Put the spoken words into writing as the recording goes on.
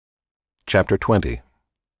Chapter 20.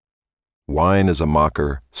 Wine is a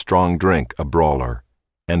mocker, strong drink a brawler,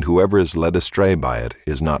 and whoever is led astray by it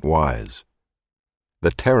is not wise.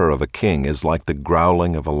 The terror of a king is like the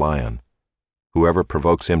growling of a lion. Whoever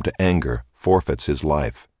provokes him to anger forfeits his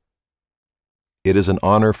life. It is an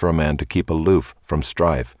honor for a man to keep aloof from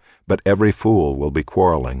strife, but every fool will be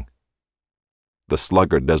quarreling. The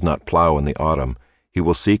sluggard does not plow in the autumn, he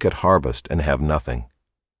will seek at harvest and have nothing.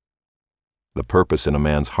 The purpose in a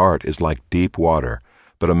man's heart is like deep water,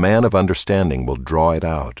 but a man of understanding will draw it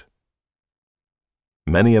out.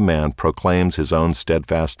 Many a man proclaims his own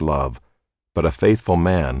steadfast love, but a faithful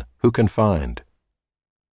man who can find?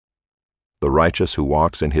 The righteous who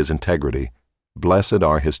walks in his integrity, blessed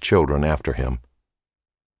are his children after him.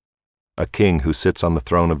 A king who sits on the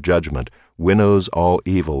throne of judgment winnows all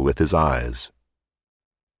evil with his eyes.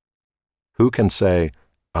 Who can say,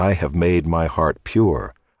 "I have made my heart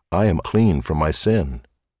pure, I am clean from my sin"?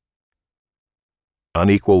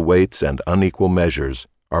 Unequal weights and unequal measures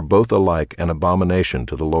are both alike an abomination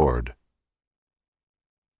to the Lord.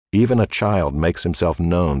 Even a child makes himself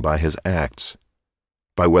known by his acts,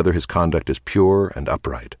 by whether his conduct is pure and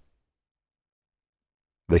upright.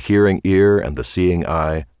 The hearing ear and the seeing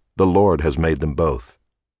eye, the Lord has made them both.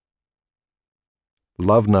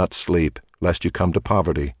 Love not sleep, lest you come to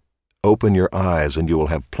poverty. Open your eyes, and you will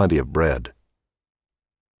have plenty of bread.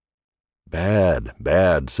 Bad,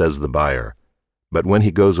 bad, says the buyer, but when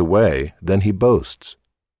he goes away, then he boasts.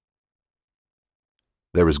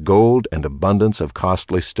 There is gold and abundance of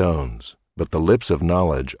costly stones, but the lips of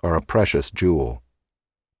knowledge are a precious jewel.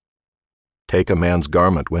 Take a man's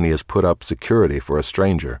garment when he has put up security for a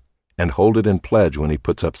stranger, and hold it in pledge when he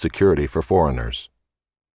puts up security for foreigners.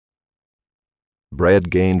 Bread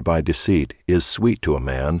gained by deceit is sweet to a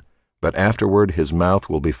man, but afterward his mouth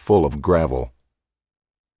will be full of gravel.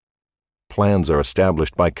 Plans are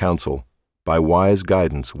established by counsel, by wise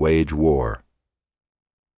guidance wage war.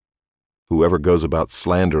 Whoever goes about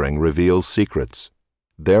slandering reveals secrets,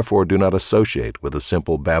 therefore do not associate with a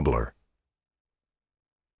simple babbler.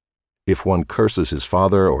 If one curses his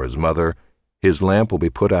father or his mother, his lamp will be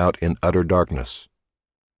put out in utter darkness.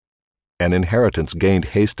 An inheritance gained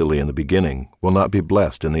hastily in the beginning will not be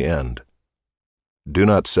blessed in the end. Do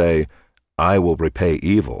not say, "I will repay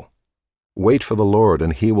evil." Wait for the Lord,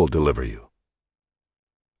 and he will deliver you.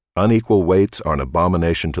 Unequal weights are an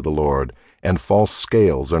abomination to the Lord, and false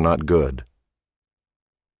scales are not good.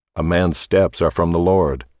 A man's steps are from the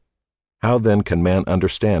Lord. How then can man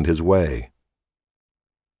understand his way?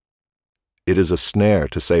 It is a snare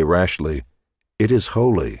to say rashly, "It is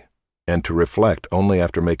holy," and to reflect only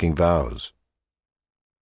after making vows.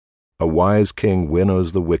 A wise king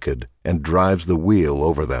winnows the wicked and drives the wheel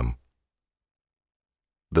over them.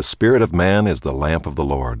 The spirit of man is the lamp of the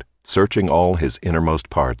Lord, searching all his innermost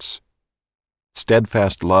parts.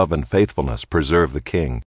 Steadfast love and faithfulness preserve the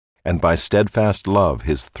king, and by steadfast love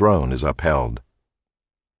his throne is upheld.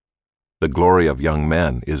 The glory of young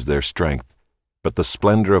men is their strength, but the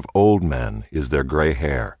splendor of old men is their gray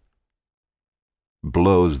hair.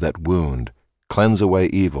 Blows that wound cleanse away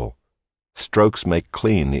evil, strokes make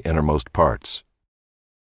clean the innermost parts.